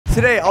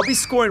Today, I'll be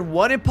scoring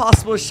one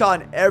impossible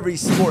shot in every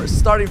sport,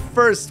 starting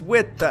first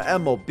with the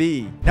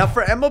MLB. Now,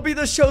 for MLB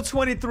The Show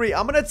 23,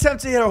 I'm going to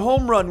attempt to hit a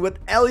home run with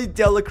Ellie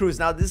De La Cruz.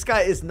 Now, this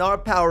guy is not a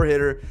power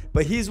hitter,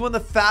 but he's one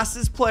of the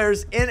fastest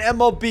players in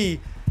MLB.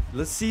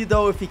 Let's see,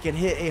 though, if he can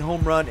hit a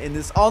home run in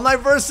this online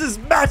versus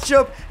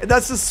matchup, and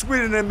that's a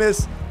swing and a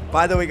miss.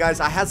 By the way, guys,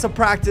 I had some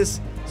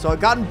practice, so I've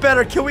gotten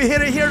better. Can we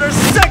hit it here in our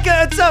second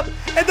attempt?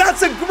 And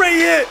that's a great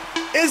hit.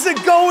 Is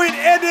it going?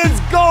 And it's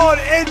gone.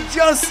 And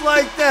just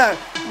like that,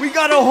 we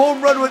got a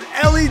home run with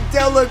Ellie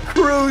De La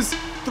Cruz,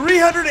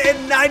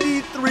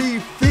 393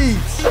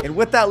 feet. And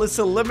with that, let's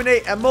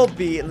eliminate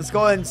MLB. And let's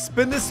go ahead and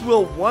spin this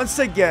wheel once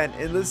again.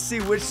 And let's see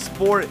which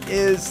sport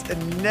is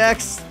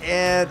next.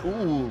 And,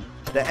 ooh,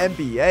 the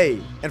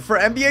NBA. And for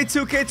NBA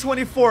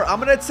 2K24, I'm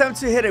going to attempt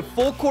to hit a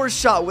full court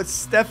shot with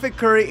Stephen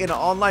Curry in an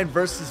online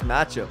versus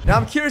matchup. Now,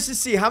 I'm curious to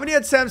see how many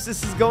attempts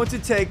this is going to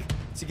take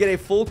to get a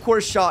full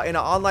court shot in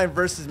an online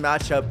versus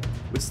matchup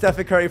with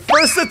Stephen Curry.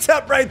 First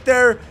attempt right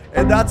there,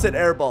 and that's an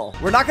air ball.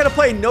 We're not going to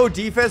play no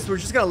defense. We're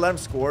just going to let him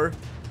score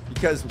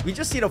because we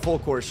just need a full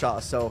court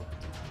shot. So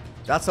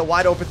that's a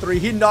wide open three.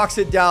 He knocks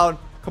it down.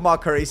 Come on,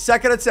 Curry.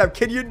 Second attempt.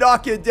 Can you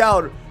knock it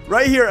down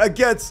right here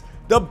against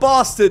the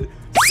Boston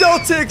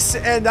Celtics?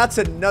 And that's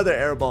another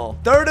air ball.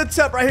 Third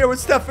attempt right here with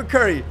Stephen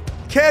Curry.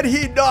 Can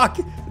he knock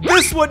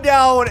this one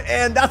down?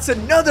 And that's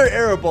another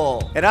air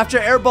ball. And after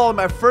air ball in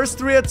my first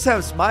 3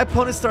 attempts, my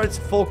opponent starts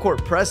to full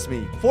court press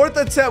me. Fourth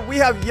attempt, we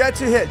have yet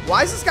to hit.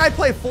 Why does this guy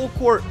play full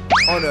court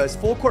on us?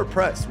 Full court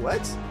press. What?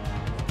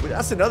 Wait,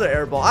 that's another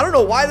air ball. I don't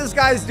know why this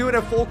guy is doing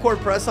a full court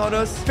press on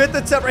us. Fifth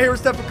attempt right here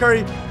with Stephen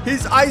Curry.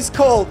 He's ice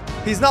cold.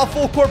 He's not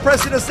full court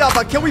pressing us out,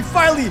 but can we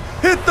finally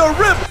hit the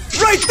rim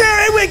right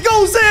there? And it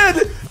goes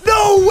in.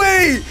 No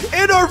way!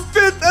 In our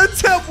 5th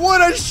attempt,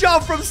 what a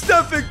shot from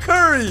Stephen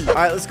Curry. All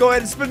right, let's go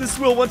ahead and spin this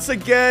wheel once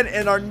again.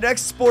 And our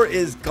next sport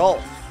is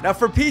golf. Now,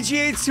 for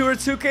PGA Tour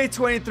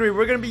 2K23,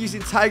 we're going to be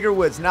using Tiger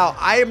Woods. Now,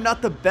 I am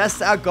not the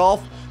best at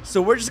golf,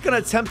 so we're just going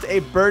to attempt a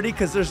birdie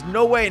because there's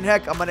no way in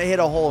heck I'm going to hit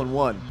a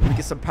hole-in-one. Let me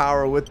get some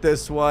power with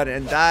this one,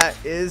 and that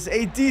is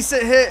a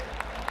decent hit.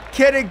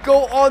 Can it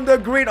go on the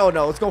green? Oh,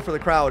 no, let's go for the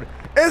crowd.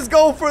 Let's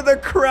go for the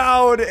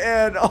crowd,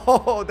 and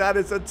oh, that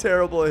is a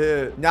terrible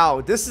hit.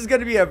 Now, this is going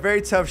to be a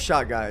very tough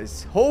shot,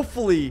 guys.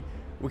 Hopefully,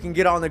 we can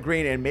get on the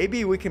green, and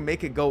maybe we can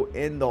make it go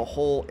in the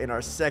hole in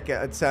our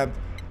second attempt.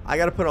 I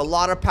got to put a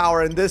lot of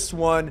power in this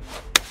one,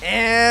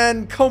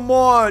 and come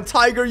on,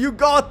 Tiger, you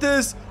got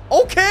this.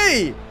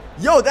 Okay.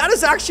 Yo, that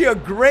is actually a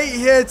great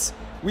hit.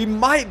 We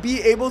might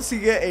be able to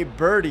get a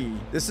birdie.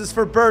 This is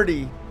for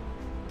birdie.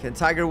 Can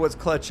Tiger Woods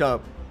clutch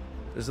up?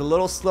 There's a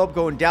little slope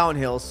going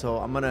downhill, so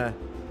I'm going to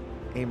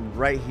aim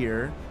right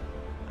here.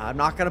 I'm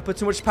not going to put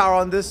too much power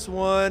on this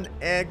one.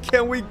 And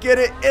can we get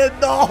it in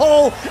the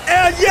hole?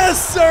 And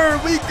yes, sir,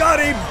 we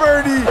got a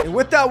birdie. And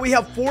with that, we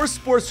have 4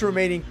 sports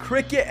remaining: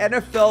 cricket,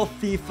 NFL,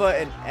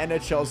 FIFA, and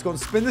NHL. Let's go and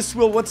spin this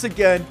wheel once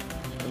again.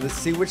 And let's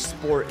see which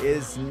sport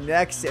is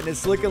next. And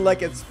it's looking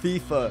like it's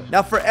FIFA.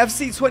 Now, for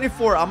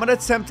FC24, I'm going to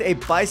attempt a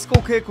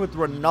bicycle kick with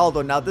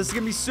Ronaldo. Now, this is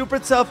going to be super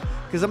tough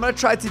because I'm going to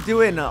try to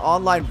do it in an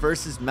online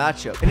versus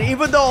matchup. And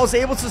even though I was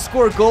able to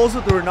score goals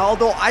with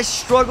Ronaldo, I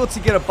struggled to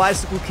get a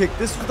bicycle kick.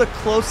 This was the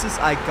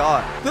closest I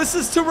got. This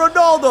is to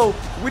Ronaldo.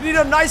 We need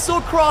a nice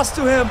little cross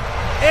to him.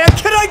 And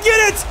can I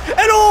get it?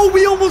 And oh,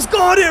 we almost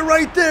got it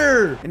right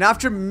there. And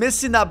after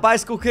missing that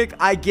bicycle kick,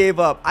 I gave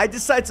up. I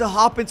decided to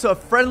hop into a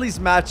friendlies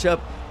matchup.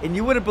 And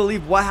you wouldn't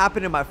believe what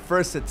happened in my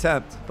first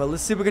attempt. But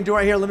let's see what we can do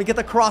right here. Let me get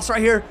the cross right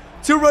here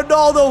to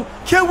Ronaldo.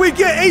 Can we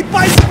get a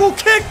bicycle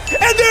kick?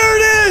 And there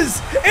it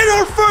is! In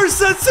our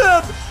first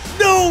attempt!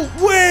 No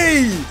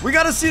way! We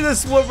gotta see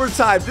this one more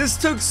time. This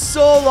took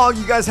so long,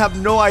 you guys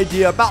have no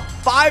idea. About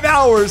 5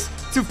 hours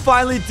to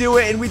finally do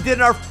it. And we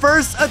did our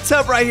first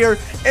attempt right here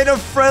in a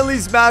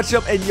friendlies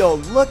matchup. And yo,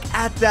 look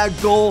at that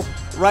goal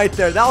right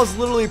there. That was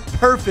literally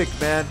perfect,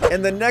 man.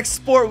 And the next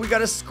sport we got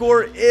to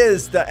score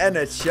is the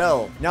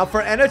NHL. Now,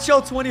 for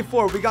NHL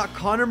 24, we got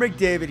Connor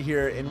McDavid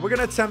here, and we're going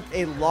to attempt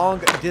a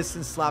long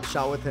distance slap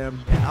shot with him.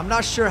 And I'm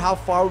not sure how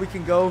far we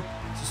can go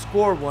to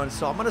score one,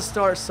 so I'm going to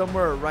start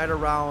somewhere right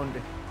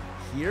around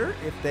here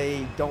if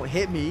they don't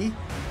hit me.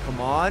 Come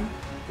on.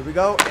 Here we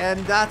go. And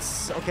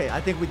that's okay.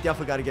 I think we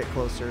definitely got to get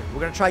closer. We're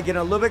going to try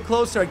getting a little bit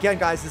closer. Again,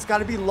 guys, it's got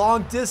to be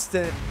long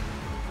distance.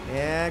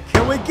 And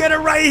can we get it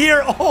right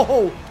here?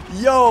 Oh,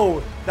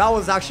 yo, that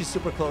was actually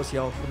super close,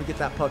 yo. Let me get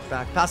that puck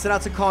back. Pass it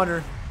out to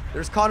Connor.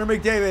 There's Connor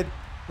McDavid.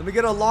 Let me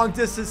get a long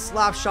distance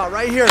slap shot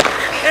right here.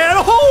 And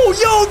oh,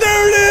 yo,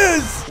 there it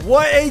is.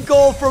 What a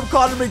goal from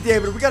Connor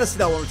McDavid. We got to see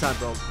that one more time,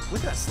 bro. Look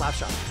at that slap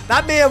shot.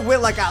 That may have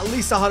went like at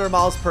least 100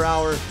 miles per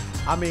hour.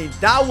 I mean,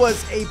 that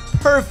was a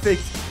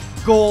perfect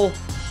goal.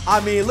 I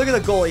mean, look at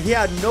the goalie. He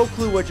had no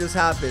clue what just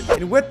happened.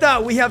 And with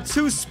that, we have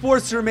 2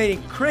 sports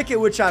remaining. Cricket,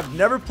 which I've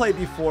never played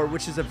before,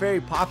 which is a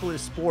very popular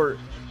sport.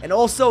 And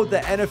also the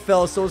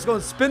NFL. So let's go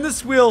and spin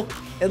this wheel.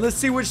 And let's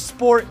see which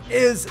sport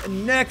is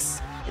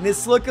next. And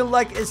it's looking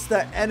like it's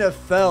the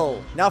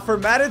NFL. Now, for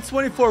Madden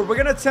 24, we're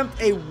going to attempt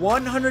a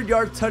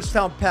 100-yard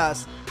touchdown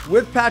pass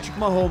with Patrick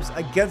Mahomes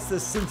against the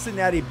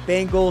Cincinnati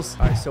Bengals.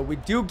 All right, so we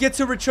do get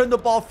to return the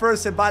ball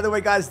first. And by the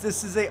way, guys,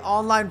 this is a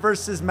online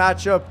versus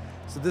matchup.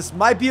 So this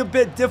might be a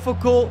bit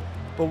difficult,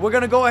 but we're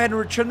going to go ahead and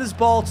return this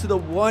ball to the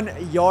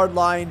 1-yard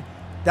line.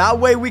 That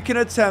way we can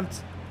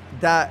attempt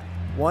that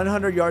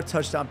 100-yard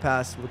touchdown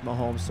pass with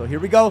Mahomes. So here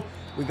we go.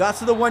 We got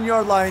to the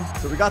 1-yard line.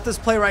 So we got this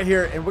play right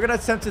here, and we're going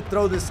to attempt to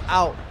throw this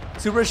out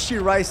to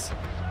Rashee Rice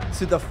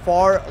to the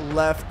far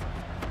left.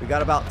 We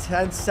got about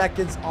 10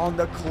 seconds on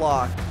the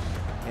clock.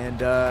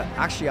 And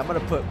actually, I'm going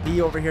to put B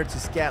over here to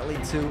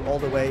Scantling 2 all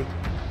the way.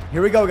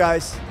 Here we go,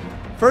 guys.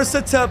 First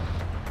attempt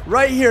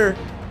right here.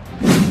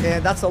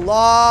 And that's a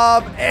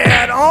lob.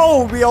 And,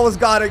 oh, we almost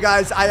got it,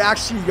 guys.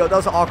 That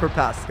was an awkward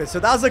pass. Okay, so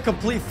that was a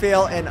complete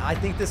fail. And I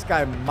think this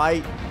guy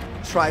might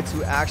try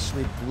to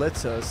actually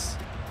blitz us.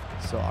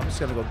 So I'm just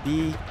going to go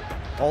B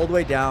all the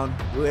way down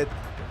with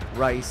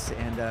Rice.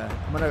 And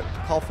I'm going to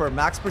call for a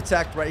max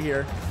protect right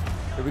here.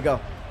 Here we go.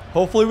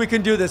 Hopefully we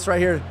can do this right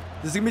here.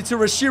 This is going to be to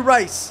Rashee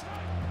Rice.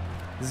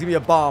 This is going to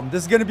be a bomb.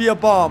 This is going to be a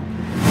bomb.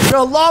 We're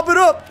going to lob it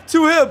up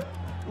to him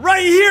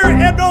right here.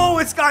 And no,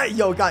 it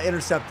got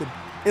intercepted.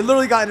 It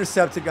literally got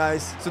intercepted,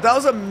 guys. So that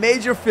was a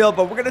major fail,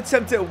 but we're going to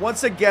attempt it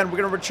once again. We're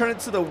going to return it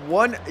to the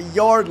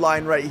 1-yard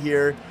line right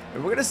here.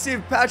 And we're going to see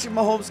if Patrick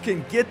Mahomes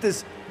can get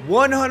this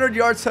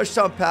 100-yard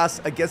touchdown pass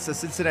against the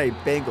Cincinnati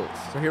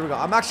Bengals. So here we go.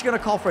 I'm actually going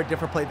to call for a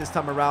different play this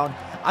time around.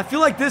 I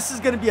feel like this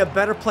is going to be a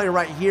better play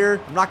right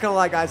here. I'm not going to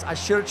lie, guys. I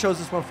should have chose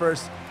this one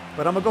first,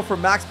 but I'm going to go for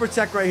max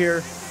protect right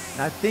here.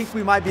 And I think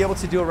we might be able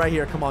to do it right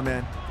here. Come on,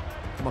 man.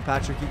 Come on,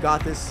 Patrick. You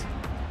got this.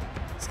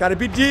 It's got to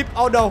be deep.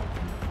 Oh, no.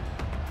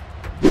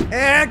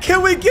 And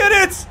can we get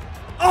it?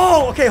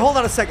 Oh, okay. Hold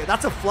on a second.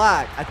 That's a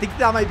flag. I think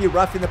that might be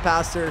roughing the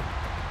passer.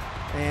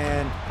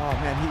 And, oh,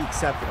 man, he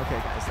accepted. Okay,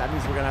 guys. That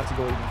means we're going to have to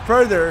go even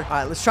further. All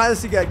right, let's try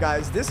this again,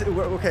 guys.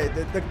 Okay,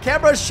 the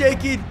camera is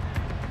shaking.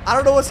 I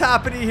don't know what's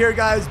happening here,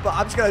 guys, but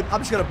I'm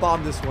just gonna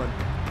bomb this one.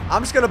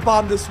 I'm just gonna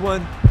bomb this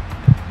one.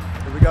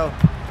 Here we go.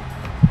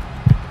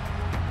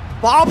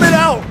 Bomb it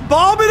out!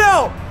 Bomb it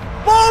out!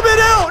 Bomb it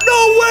out!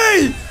 No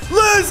way!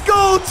 Let's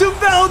go to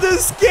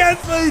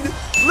Valdez-Scantling!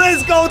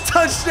 Let's go,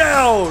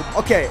 touchdown!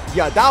 Okay,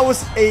 yeah, that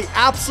was a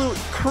absolute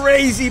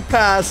crazy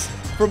pass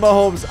for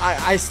Mahomes.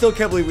 I still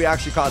can't believe we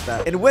actually caught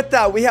that. And with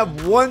that, we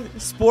have one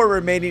sport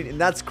remaining,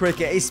 and that's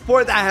cricket. A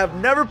sport that I have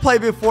never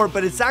played before,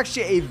 but it's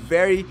actually a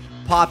very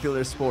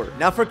popular sport.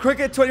 Now for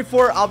Cricket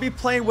 24, I'll be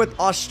playing with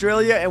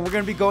Australia, and we're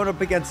going to be going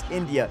up against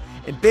India.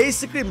 And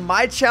basically,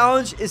 my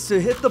challenge is to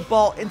hit the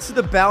ball into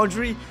the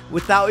boundary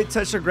without it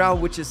touching the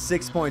ground, which is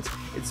 6 points.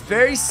 It's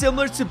very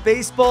similar to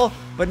baseball,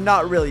 but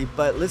not really.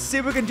 But let's see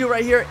if we can do it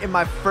right here in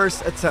my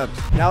first attempt.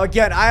 Now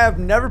again, I have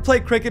never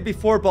played cricket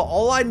before, but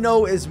all I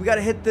know is we got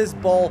to hit this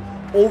ball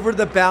over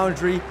the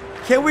boundary.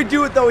 Can we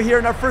do it though here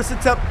in our first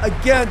attempt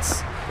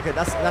against... Okay,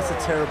 that's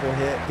a terrible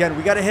hit. Again,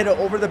 we got to hit it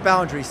over the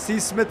boundary. C.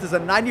 Smith is a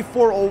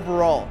 94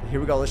 overall. Here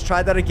we go. Let's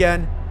try that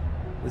again.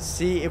 Let's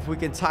see if we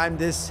can time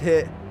this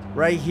hit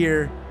right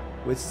here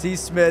with C.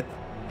 Smith.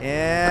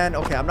 And,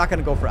 okay, I'm not going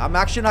to go for it. I'm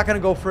actually not going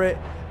to go for it.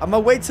 I'm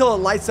going to wait till it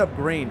lights up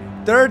green.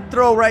 Third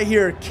throw right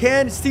here.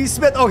 Can Steve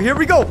Smith... Oh, here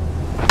we go.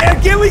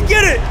 And can we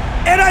get it?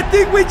 And I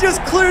think we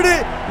just cleared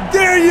it.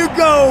 There you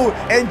go.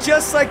 And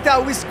just like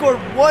that, we scored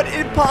one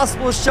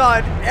impossible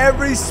shot in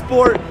every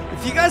sport.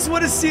 If you guys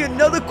want to see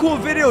another cool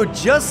video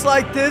just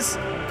like this,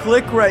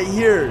 click right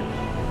here.